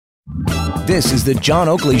This is the John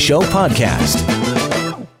Oakley Show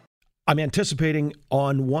podcast. I'm anticipating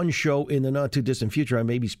on one show in the not-too-distant future, I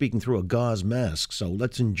may be speaking through a gauze mask, so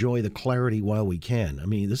let's enjoy the clarity while we can. I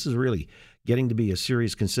mean, this is really getting to be a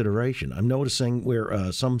serious consideration. I'm noticing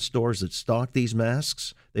where some stores that stock these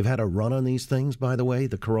masks, they've had a run on these things, by the way,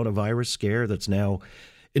 the coronavirus scare that's now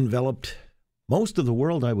enveloped most of the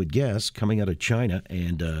world, I would guess, coming out of China,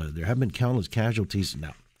 and there have been countless casualties.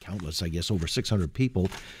 Now, countless, I guess, over 600 people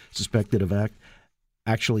suspected of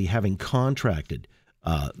actually having contracted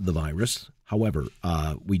the virus. However,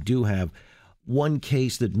 we do have one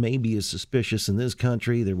case that maybe is suspicious in this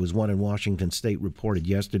country. There was one in Washington State reported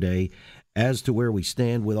yesterday. As to where we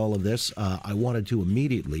stand with all of this, I wanted to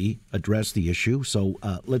immediately address the issue, so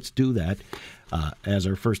let's do that. As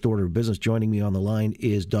our first order of business, joining me on the line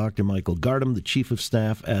is Dr. Michael Gardam, the Chief of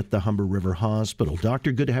Staff at the Humber River Hospital.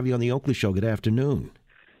 Doctor, good to have you on the Oakley Show. Good afternoon.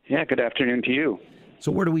 Yeah, good afternoon to you.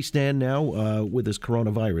 So where do we stand now with this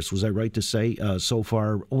coronavirus? Was I right to say so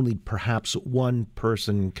far only perhaps one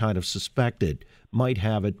person kind of suspected might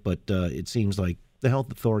have it, but it seems like the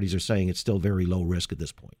health authorities are saying it's still very low risk at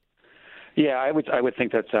this point? Yeah, I would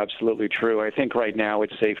think that's absolutely true. I think right now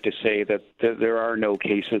it's safe to say that there are no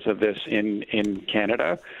cases of this in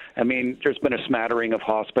Canada. I mean, there's been a smattering of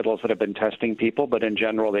hospitals that have been testing people, but in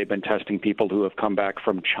general they've been testing people who have come back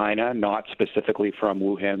from China, not specifically from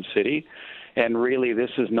Wuhan City. And really,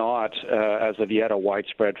 this is not, as of yet, a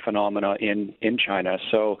widespread phenomena in China.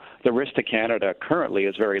 So the risk to Canada currently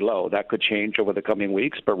is very low. That could change over the coming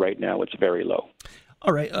weeks, but right now it's very low.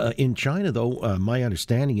 All right. In China, though, my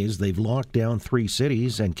understanding is they've locked down 3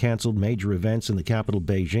 cities and canceled major events in the capital,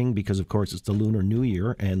 Beijing, because, of course, it's the Lunar New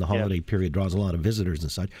Year and the holiday period draws a lot of visitors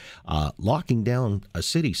and such. Locking down a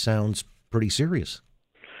city sounds pretty serious.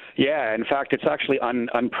 Yeah, in fact, it's actually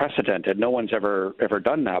unprecedented. No one's ever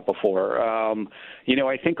done that before.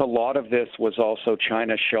 I think a lot of this was also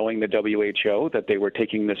China showing the WHO that they were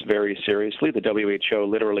taking this very seriously. The WHO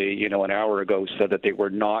literally, an hour ago said that they were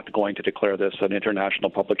not going to declare this an international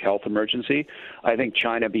public health emergency. I think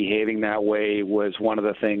China behaving that way was one of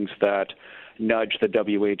the things that nudge the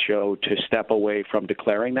WHO to step away from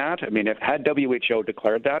declaring that. I mean, had WHO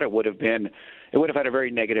declared that, it would have had a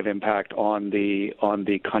very negative impact on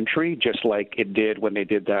the country, just like it did when they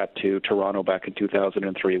did that to Toronto back in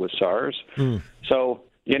 2003 with SARS. So,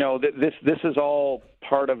 this is all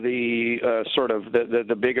part of the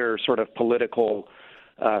the bigger sort of political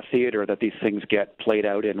theater that these things get played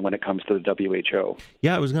out in when it comes to the WHO.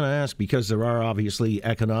 Yeah, I was going to ask, because there are obviously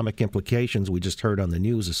economic implications. We just heard on the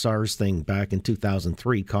news a SARS thing back in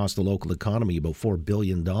 2003 cost the local economy about $4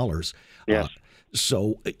 billion. Yes.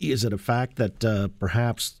 So is it a fact that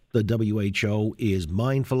perhaps the WHO is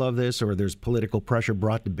mindful of this, or there's political pressure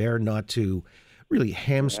brought to bear not to really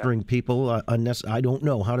hamstring people? I don't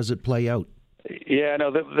know. How does it play out? Yeah,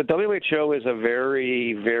 no, the WHO is a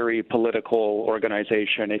very, very political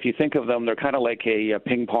organization. If you think of them, they're kind of like a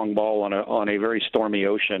ping pong ball on a very stormy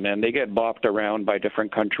ocean, and they get bopped around by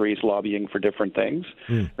different countries lobbying for different things.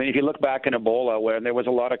 I mean, if you look back in Ebola, when there was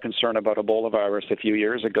a lot of concern about Ebola virus a few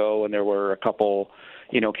years ago, and there were a couple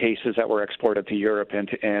cases that were exported to Europe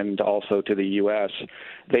and also to the U.S.,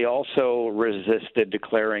 they also resisted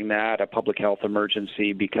declaring that a public health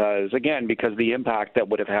emergency because the impact that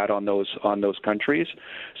would have had on those countries.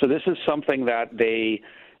 So this is something that they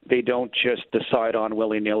don't just decide on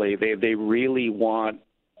willy-nilly. They really want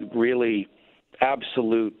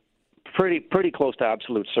absolute, pretty close to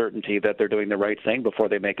absolute certainty that they're doing the right thing before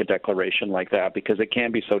they make a declaration like that, because it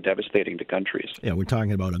can be so devastating to countries. Yeah, we're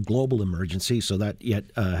talking about a global emergency, so that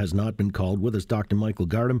yet has not been called. With us, Dr. Michael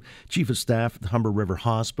Gardam, Chief of Staff at the Humber River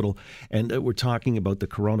Hospital, and we're talking about the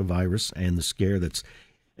coronavirus and the scare that's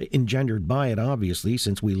engendered by it, obviously,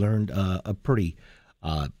 since we learned a pretty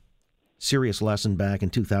serious lesson back in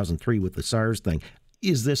 2003 with the SARS thing.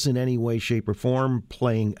 Is this in any way, shape, or form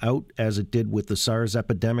playing out as it did with the SARS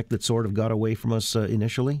epidemic that sort of got away from us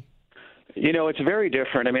initially? It's very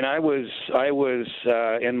different. I mean, I was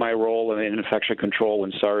in my role in infection control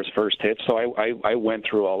when SARS first hit, so I went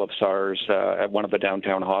through all of SARS at one of the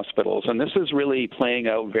downtown hospitals, and this is really playing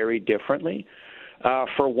out very differently.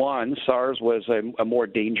 For one, SARS was a more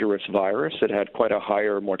dangerous virus. It had quite a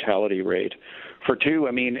higher mortality rate. For two,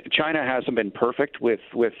 I mean, China hasn't been perfect with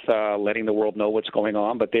letting the world know what's going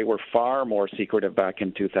on, but they were far more secretive back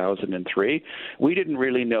in 2003. We didn't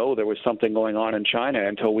really know there was something going on in China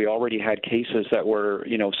until we already had cases that were,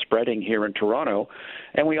 spreading here in Toronto.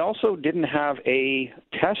 And we also didn't have a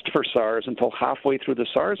test for SARS until halfway through the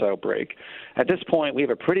SARS outbreak. At this point, we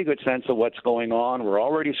have a pretty good sense of what's going on. We're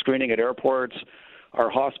already screening at airports. Our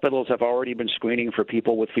hospitals have already been screening for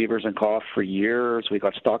people with fevers and cough for years. We've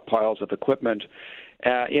got stockpiles of equipment.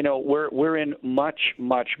 We're in much,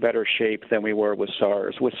 much better shape than we were with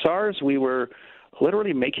SARS. With SARS, we were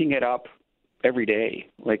literally making it up every day.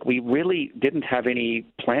 Like, we really didn't have any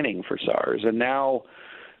planning for SARS. And now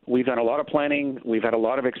we've done a lot of planning. We've had a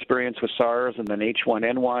lot of experience with SARS and then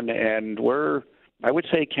H1N1, and I would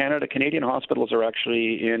say Canadian hospitals are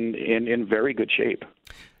actually in very good shape.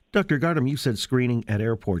 Dr. Gardam, you said screening at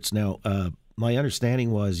airports. Now, my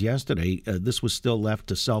understanding was yesterday this was still left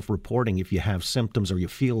to self-reporting if you have symptoms or you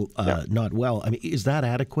feel not well. I mean, is that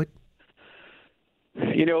adequate?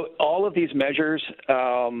 All of these measures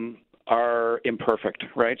are imperfect,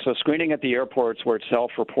 right? So screening at the airports where it's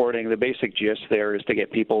self-reporting, the basic gist there is to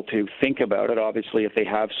get people to think about it. Obviously, if they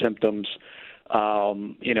have symptoms,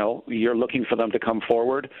 you're looking for them to come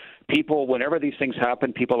forward. People, whenever these things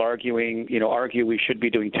happen, people argue we should be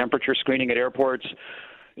doing temperature screening at airports.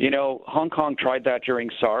 Hong Kong tried that during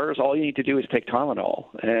SARS. All you need to do is take Tylenol,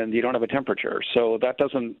 and you don't have a temperature. So that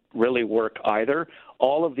doesn't really work either.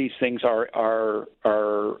 All of these things are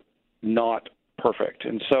not perfect.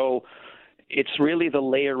 And so it's really the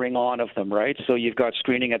layering on of them, right? So you've got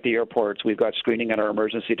screening at the airports. We've got screening at our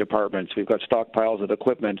emergency departments. We've got stockpiles of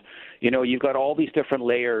equipment. You've got all these different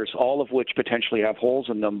layers, all of which potentially have holes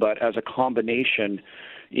in them. But as a combination,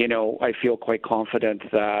 I feel quite confident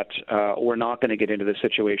that we're not going to get into the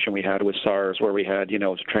situation we had with SARS where we had,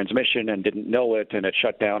 transmission and didn't know it, and it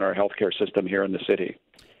shut down our healthcare system here in the city.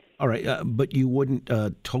 All right, but you wouldn't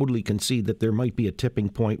totally concede that there might be a tipping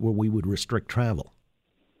point where we would restrict travel?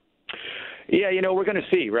 Yeah, we're going to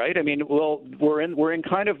see, right? I mean, we're in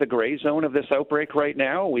kind of the gray zone of this outbreak right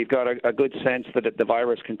now. We've got a good sense that the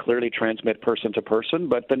virus can clearly transmit person to person,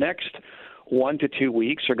 but the next 1 to 2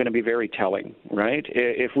 weeks are going to be very telling, right?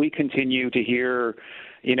 If we continue to hear,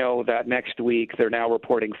 that next week they're now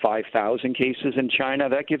reporting 5,000 cases in China,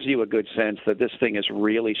 that gives you a good sense that this thing is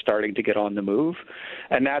really starting to get on the move.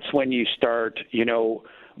 And that's when you start,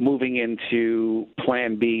 moving into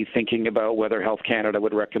Plan B, thinking about whether Health Canada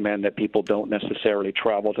would recommend that people don't necessarily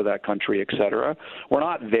travel to that country, et cetera. We're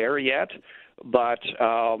not there yet, but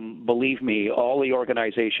believe me, all the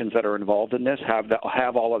organizations that are involved in this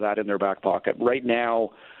have all of that in their back pocket. Right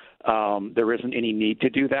now, there isn't any need to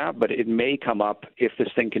do that, but it may come up if this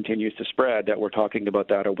thing continues to spread, that we're talking about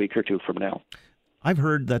that a week or two from now. I've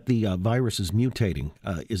heard that the virus is mutating.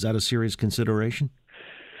 Is that a serious consideration?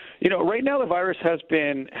 Right now the virus has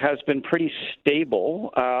been pretty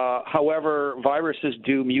stable. However, viruses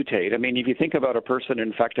do mutate. I mean, if you think about a person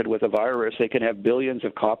infected with a virus, they can have billions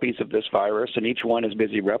of copies of this virus, and each one is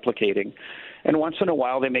busy replicating. And once in a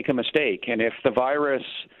while, they make a mistake. And if the virus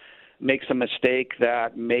makes a mistake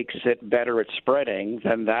that makes it better at spreading,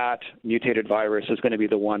 then that mutated virus is going to be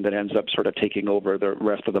the one that ends up sort of taking over the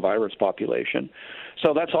rest of the virus population.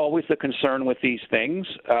 So that's always the concern with these things.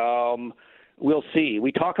 We'll see.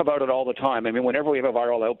 We talk about it all the time. I mean, whenever we have a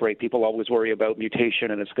viral outbreak, people always worry about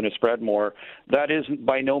mutation and it's going to spread more. That is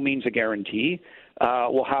by no means a guarantee.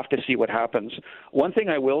 We'll have to see what happens. One thing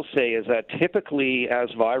I will say is that typically as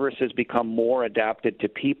viruses become more adapted to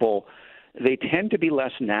people, they tend to be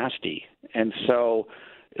less nasty. And so,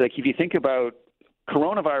 like, if you think about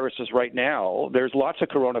coronaviruses right now, there's lots of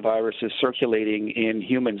coronaviruses circulating in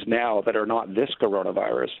humans now that are not this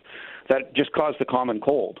coronavirus, that just cause the common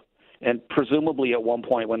cold. And presumably at one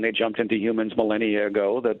point when they jumped into humans millennia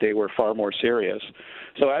ago, that they were far more serious.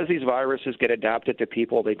 So as these viruses get adapted to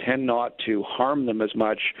people, they tend not to harm them as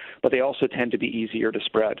much, but they also tend to be easier to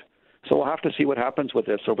spread. So we'll have to see what happens with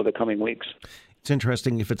this over the coming weeks. It's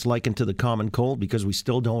interesting if it's likened to the common cold, because we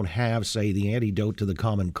still don't have, say, the antidote to the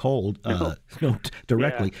common cold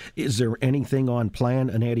directly. Yeah. Is there anything on plan,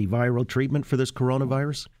 an antiviral treatment for this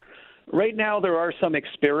coronavirus? Right now, there are some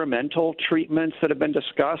experimental treatments that have been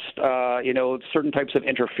discussed. Certain types of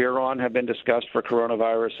interferon have been discussed for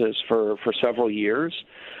coronaviruses for several years,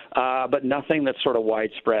 but nothing that's sort of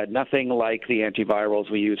widespread, nothing like the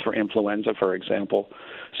antivirals we use for influenza, for example.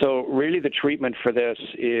 So really the treatment for this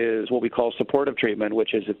is what we call supportive treatment,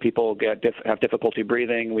 which is if people have difficulty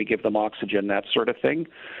breathing, we give them oxygen, that sort of thing.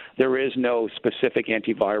 There is no specific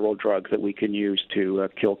antiviral drug that we can use to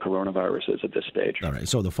kill coronaviruses at this stage. All right,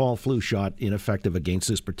 so the fall flu shot, ineffective against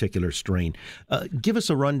this particular strain. Give us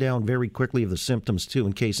a rundown very quickly of the symptoms, too,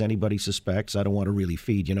 in case anybody suspects. I don't want to really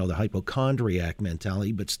feed, the hypochondriac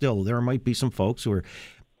mentality, but still, there might be some folks who are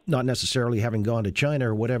not necessarily having gone to China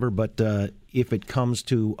or whatever, but if it comes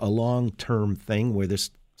to a long-term thing where this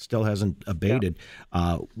still hasn't abated,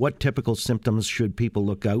 what typical symptoms should people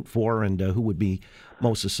look out for, and who would be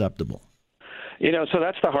most susceptible? So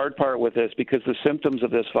that's the hard part with this, because the symptoms of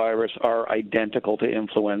this virus are identical to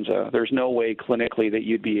influenza. There's no way clinically that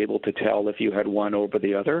you'd be able to tell if you had one over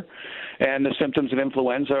the other. And the symptoms of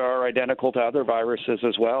influenza are identical to other viruses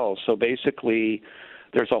as well. So basically,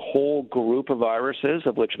 there's a whole group of viruses,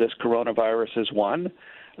 of which this coronavirus is one,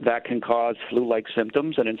 that can cause flu-like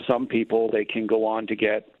symptoms, and in some people they can go on to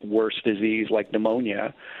get worse disease like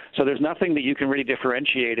pneumonia. So there's nothing that you can really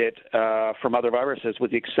differentiate it from other viruses,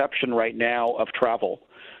 with the exception right now of travel.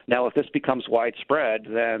 Now, if this becomes widespread,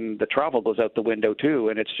 then the travel goes out the window too,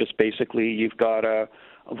 and it's just basically you've got a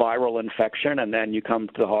viral infection, and then you come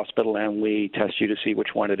to the hospital and we test you to see which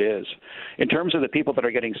one it is. In terms of the people that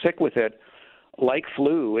are getting sick with it, like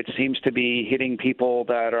flu, it seems to be hitting people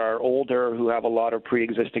that are older who have a lot of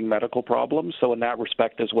pre-existing medical problems. So in that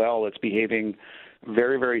respect as well, it's behaving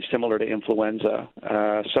very, very similar to influenza.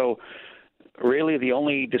 So really the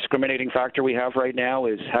only discriminating factor we have right now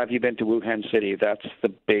is, have you been to Wuhan City? That's the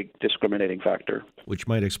big discriminating factor. Which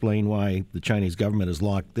might explain why the Chinese government has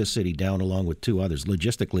locked this city down along with two others.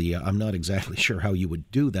 Logistically, I'm not exactly sure how you would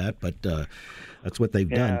do that, but that's what they've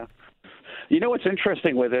done. What's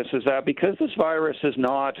interesting with this is that because this virus is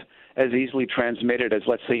not as easily transmitted as,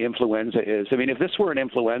 let's say, influenza is. I mean, if this were an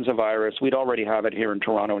influenza virus, we'd already have it here in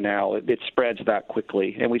Toronto now. It spreads that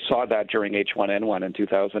quickly, and we saw that during H1N1 in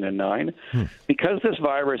 2009. Because this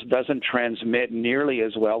virus doesn't transmit nearly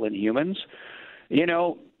as well in humans,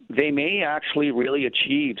 they may actually really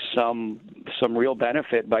achieve some real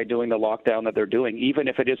benefit by doing the lockdown that they're doing, even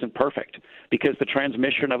if it isn't perfect, because the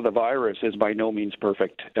transmission of the virus is by no means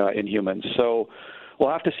perfect in humans. So we'll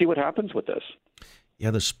have to see what happens with this.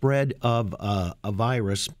 Yeah, the spread of a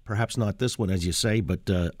virus, perhaps not this one, as you say, but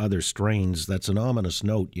other strains, that's an ominous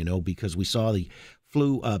note, because we saw the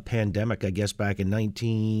flu pandemic, I guess, back in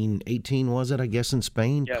 1918, was it, I guess, in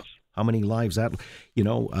Spain? Yes. How many lives that,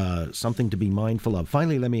 something to be mindful of.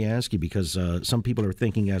 Finally, let me ask you, because some people are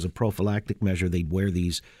thinking as a prophylactic measure, they'd wear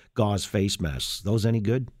these gauze face masks. Those any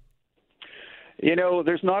good?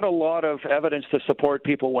 There's not a lot of evidence to support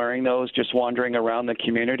people wearing those just wandering around the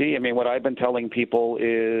community. I mean, what I've been telling people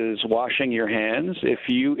is washing your hands. If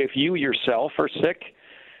you yourself are sick,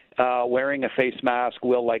 wearing a face mask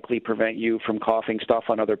will likely prevent you from coughing stuff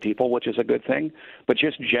on other people, which is a good thing. But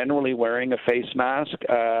just generally wearing a face mask,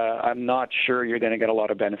 I'm not sure you're going to get a lot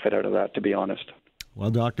of benefit out of that, to be honest. Well,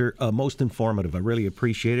 Doctor, most informative. I really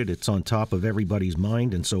appreciate it. It's on top of everybody's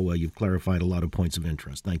mind, and so you've clarified a lot of points of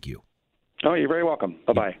interest. Thank you. Oh, you're very welcome.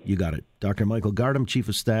 Bye-bye. You got it. Dr. Michael Gardam, Chief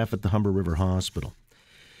of Staff at the Humber River Hospital.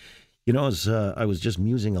 As I was just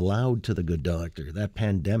musing aloud to the good doctor, that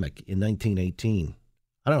pandemic in 1918,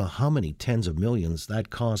 I don't know how many tens of millions that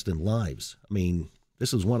cost in lives. I mean,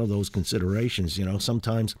 this is one of those considerations.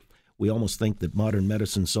 Sometimes we almost think that modern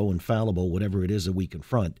medicine's so infallible, whatever it is that we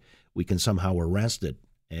confront, we can somehow arrest it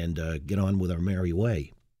and get on with our merry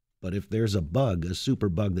way. But if there's a bug, a super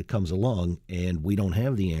bug that comes along, and we don't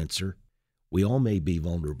have the answer, we all may be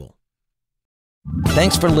vulnerable.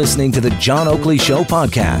 Thanks for listening to the John Oakley Show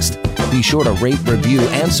podcast. Be sure to rate, review,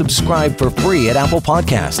 and subscribe for free at Apple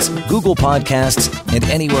Podcasts, Google Podcasts, and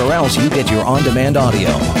anywhere else you get your on-demand audio.